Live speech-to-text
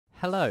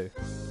Hello,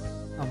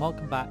 and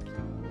welcome back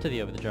to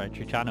the Over the Giant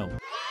Tree channel.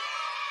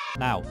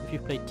 Now, if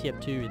you've played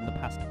TF2 in the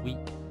past week,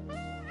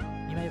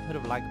 you may have heard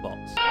of lag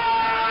bots.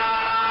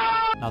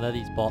 Now they're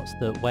these bots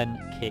that when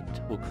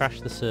kicked will crash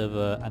the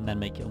server and then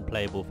make it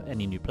unplayable for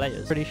any new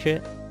players. Pretty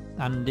shit,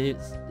 and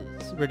it's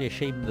really a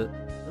shame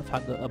that the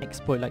fact that an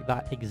exploit like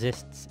that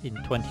exists in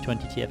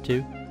 2020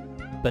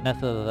 TF2, but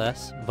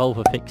nevertheless, Valve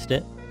have fixed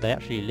it. They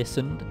actually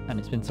listened, and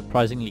it's been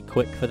surprisingly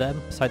quick for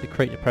them. Beside the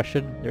Create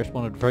Depression, they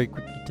responded very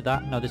quickly to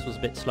that. Now this was a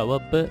bit slower,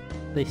 but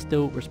they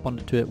still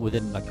responded to it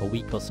within like a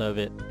week or so of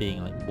it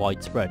being like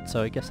widespread,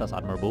 so I guess that's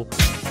admirable.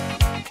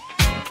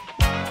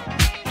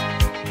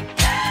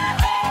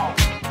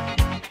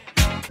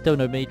 Still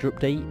no major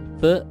update,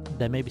 but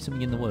there may be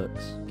something in the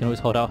works. You can always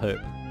hold out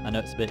hope. I know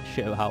it's a bit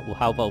shit about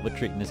how Valve are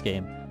treating this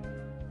game,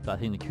 but I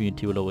think the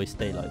community will always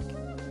stay like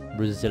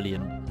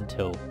resilient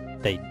until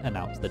they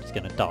announce that it's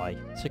going to die.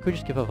 So could we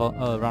just give a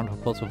round of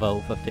applause for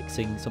Valve for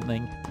fixing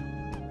something?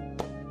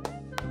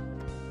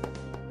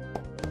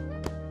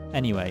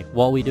 Anyway,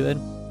 what are we doing?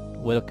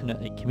 We're looking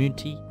at a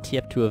community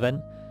TF2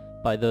 event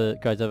by the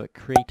guys over at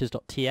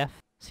Creators.TF.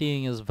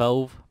 Seeing as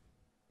Valve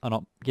are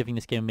not giving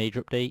this game a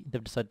major update,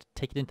 they've decided to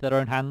take it into their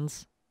own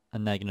hands,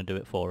 and they're going to do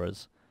it for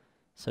us.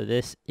 So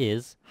this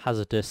is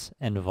Hazardous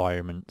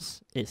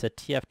Environments. It's a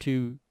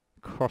TF2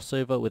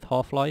 crossover with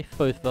Half-Life,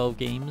 both Valve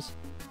games.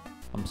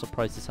 I'm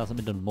surprised this hasn't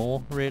been done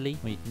more, really,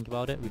 when you think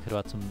about it. We could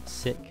have had some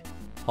sick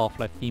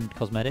Half-Life themed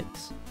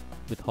cosmetics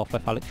with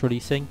Half-Life Alyx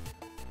releasing.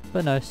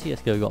 But no,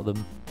 CSGO got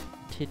them.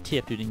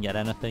 TF2 didn't get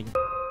anything.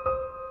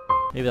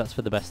 Maybe that's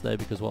for the best though,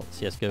 because what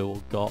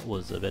CSGO got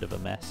was a bit of a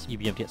mess. You'd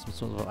be able to get some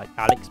sort of like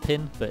Alyx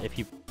pin, but if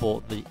you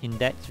bought the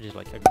Index, which is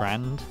like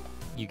 $1,000,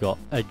 you got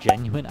a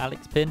genuine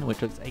Alyx pin,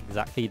 which looks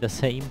exactly the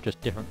same, just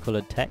different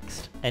coloured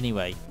text.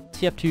 Anyway,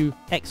 TF2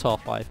 X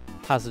Half-Life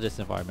Hazardous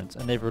Environments,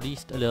 and they've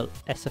released a little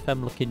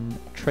SFM looking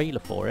trailer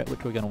for it,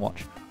 which we're going to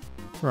watch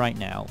right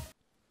now.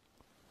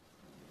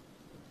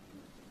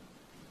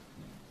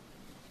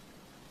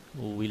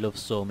 Oh, we love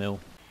Sawmill.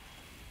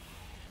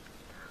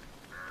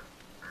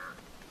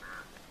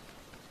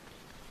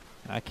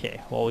 Okay,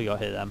 what we got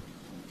here then?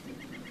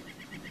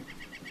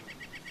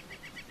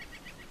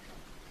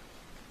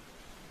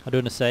 I do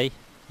want to say,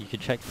 you can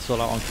check this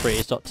all out on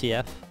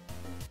Creators.TF.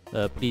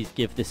 Please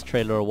give this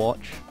trailer a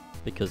watch,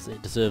 because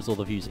it deserves all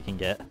the views it can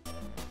get.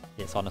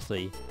 It's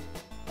honestly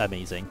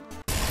amazing.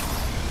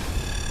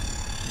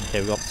 Okay,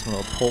 we've got some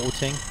little portal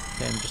thing.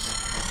 Okay,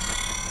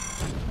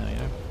 there we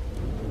go.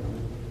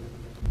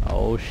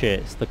 Oh shit,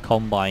 it's the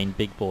Combine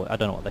big boy. I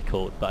don't know what they're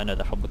called, but I know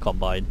they're from the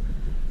Combine.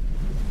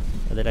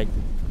 Are they like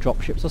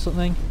dropships or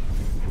something?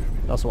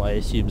 That's what I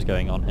assume is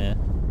going on here.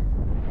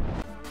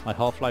 My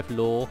Half-Life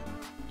lore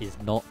is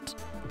not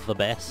the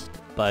best,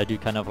 but I do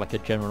kind of like a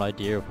general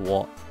idea of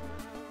what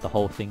the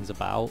whole thing's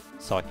about,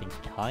 so I can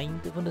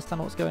kind of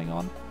understand what's going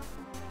on.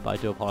 But I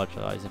do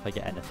apologise if I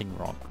get anything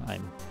wrong.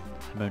 I'm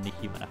only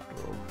human after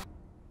all.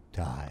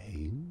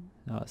 Time?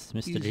 Oh, it's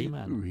Mr.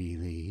 G-Man. Is it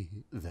really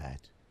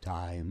that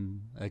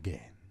time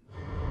again?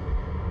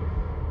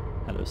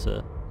 Hello,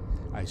 sir.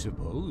 I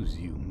suppose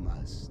you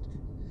must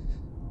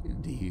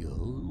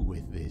deal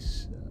with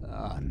this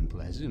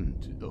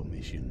unpleasant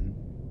omission.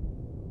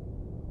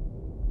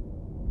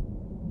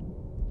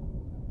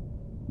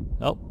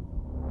 Oh.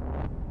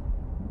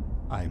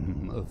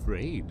 I'm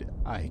afraid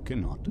I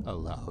cannot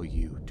allow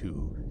you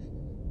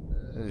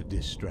to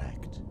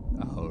distract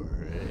our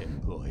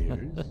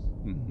employers.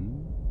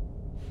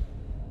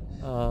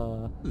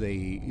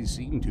 They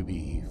seem to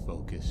be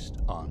focused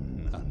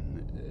on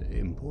an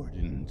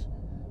important,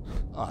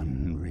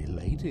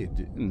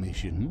 unrelated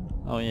mission.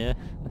 Oh yeah?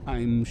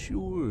 I'm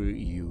sure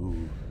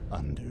you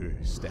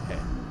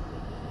understand.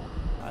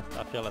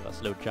 I feel like that's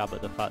a little jab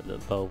at the fact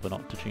that Valve are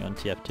not touching on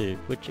TF2,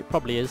 which it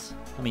probably is.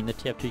 I mean, the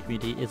TF2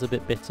 community is a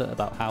bit bitter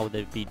about how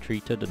they've been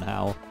treated and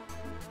how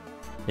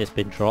it's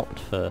been dropped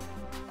for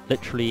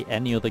literally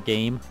any other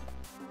game.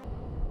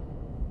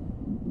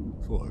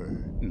 For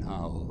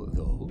now,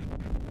 though,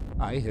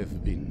 I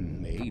have been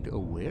made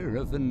aware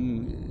of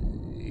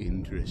an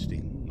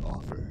interesting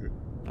offer.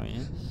 Oh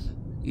yes?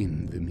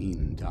 In the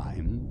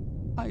meantime,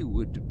 I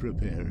would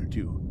prepare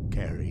to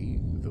carry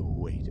the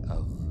weight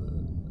of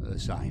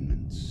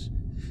assignments,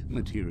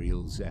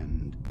 materials,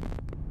 and,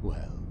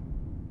 well,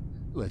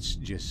 let's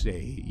just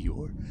say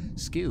your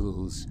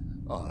skills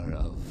are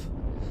of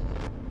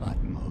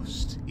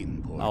utmost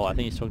importance. Oh, I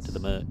think he's talking to the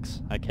mercs.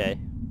 Okay.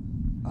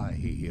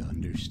 I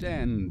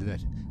understand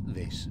that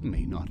this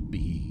may not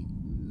be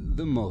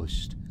the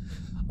most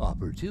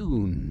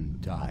opportune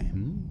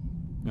time,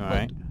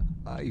 Alright.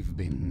 but I've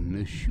been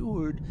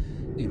assured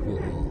it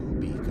will all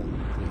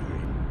become clear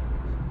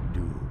in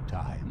due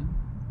time.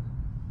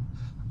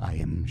 I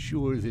am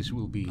sure this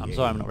will be I'm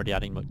sorry I'm not really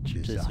adding much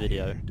to this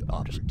video.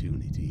 I'm just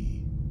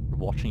opportunity.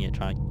 watching it,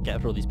 trying to get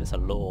through all these bits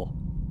of lore.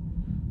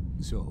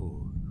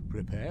 So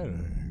prepare,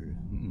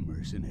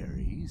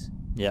 mercenaries.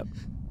 Yep.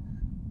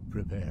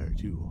 Prepare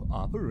to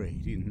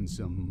operate in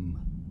some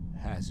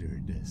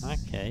hazardous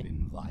Okay.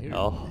 environment.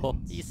 Oh,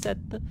 you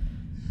said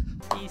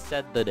He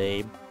said the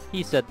name.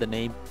 He said the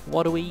name.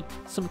 What are we?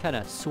 Some kind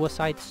of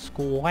Suicide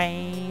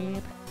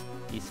Squad?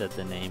 He said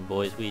the name,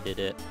 boys. We did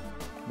it.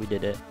 We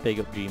did it. Big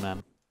up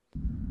G-Man.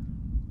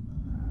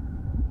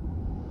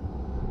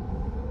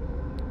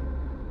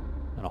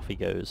 And off he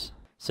goes.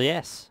 So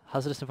yes,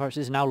 Hazardous Environments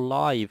is now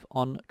live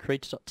on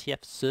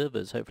Creators.TF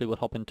servers. Hopefully we'll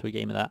hop into a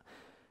game of that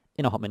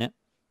in a hot minute.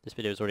 This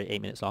video is already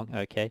 8 minutes long.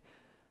 Okay.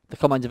 The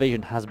Combine's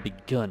invasion has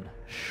begun.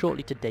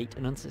 Shortly to date,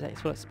 an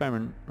unsuccessful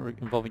experiment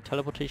involving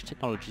teleportation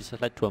technologies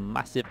has led to a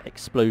massive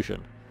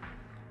explosion.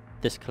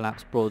 This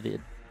collapse brought the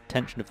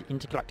attention of the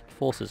intergalactic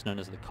forces known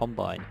as the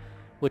Combine,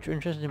 which are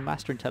interested in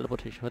mastering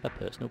teleportation for their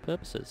personal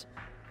purposes.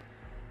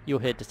 You're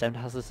here to send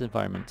Hazardous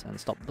Environments and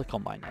stop the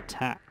Combine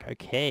attack.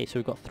 Okay, so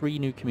we've got 3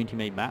 new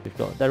community-made maps.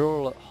 They're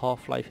all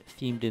Half-Life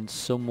themed in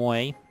some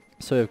way.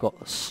 So we've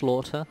got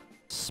Slaughter,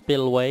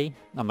 Spillway,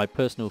 and my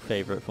personal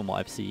favourite from what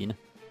I've seen,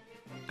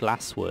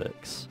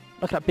 Glassworks.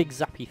 Look at that big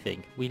zappy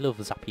thing. We love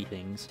zappy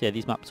things. Yeah,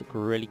 these maps look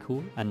really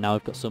cool. And now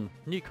we've got some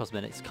new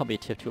cosmetics. Can't be a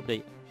TF2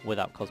 update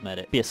without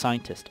cosmetic. Be a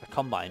scientist, a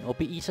Combine, or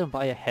be eaten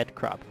by a head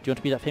crab. Do you want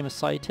to be that famous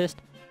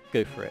scientist?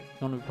 Go for it.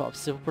 You want to be part of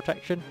civil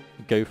protection?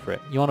 Go for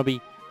it. You want to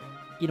be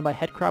eaten by a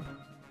head crab?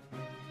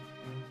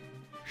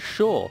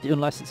 Sure. The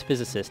unlicensed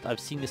physicist. I've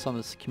seen this on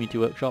this community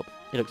workshop.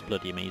 It looks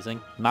bloody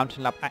amazing.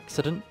 Mountain Lab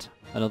Accident.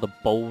 Another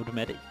bold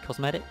medic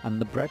cosmetic.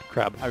 And the bread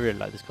crab. I really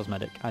like this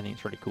cosmetic. I think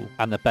it's really cool.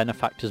 And the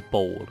benefactor's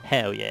bowl.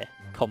 Hell yeah.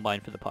 Combine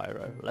for the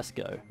pyro. Let's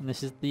go. And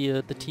this is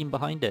the team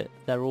behind it.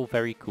 They're all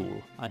very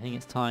cool. I think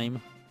it's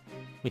time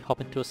we hop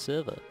into a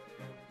server.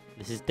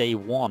 This is day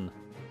 1.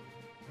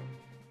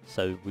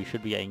 So we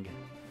should be getting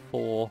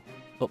 4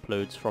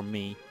 uploads from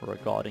me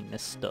regarding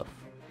this stuff.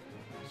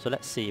 So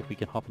let's see if we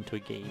can hop into a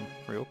game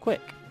real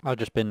quick. I've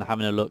just been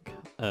having a look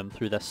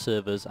through their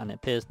servers, and it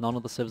appears none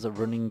of the servers are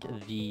running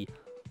the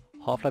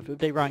Half-Life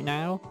update right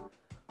now.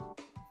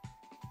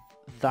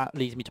 That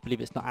leads me to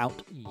believe it's not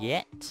out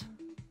yet,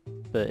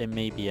 but it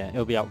may be.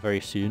 It'll be out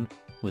very soon,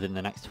 within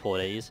the next 4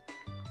 days.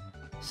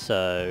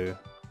 So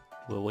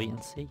we'll wait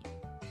and see.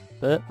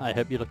 But I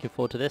hope you're looking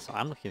forward to this.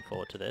 I'm looking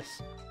forward to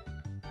this.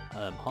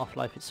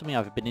 Half-Life, it's something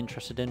I've been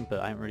interested in, but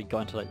I haven't really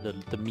got into like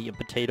the meat and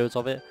potatoes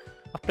of it.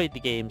 I've played the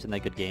games and they're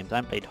good games. I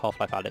haven't played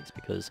Half-Life Alyx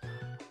because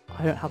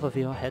I don't have a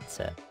VR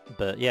headset.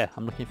 But yeah,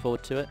 I'm looking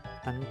forward to it,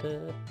 and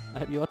I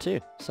hope you are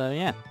too. So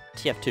yeah,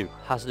 TF2,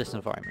 Hazardous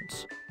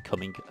Environments,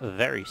 coming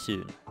very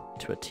soon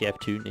to a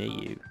TF2 near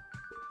you.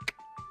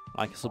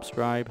 Like and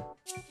subscribe.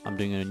 I'm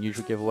doing an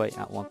unusual giveaway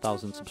at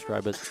 1,000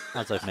 subscribers,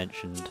 as I've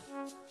mentioned.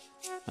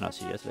 And I'll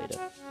see you guys later.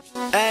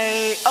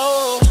 Hey,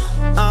 oh,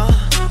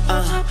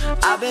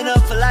 I've been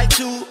up for like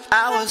 2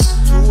 hours.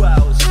 2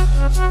 hours.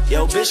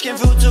 Yo, bitch came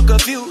through, took a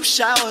few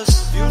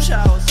showers.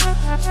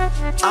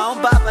 I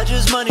don't bop, I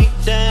just money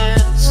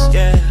dance,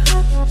 yeah.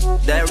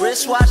 That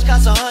wristwatch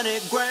costs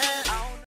 100 grand.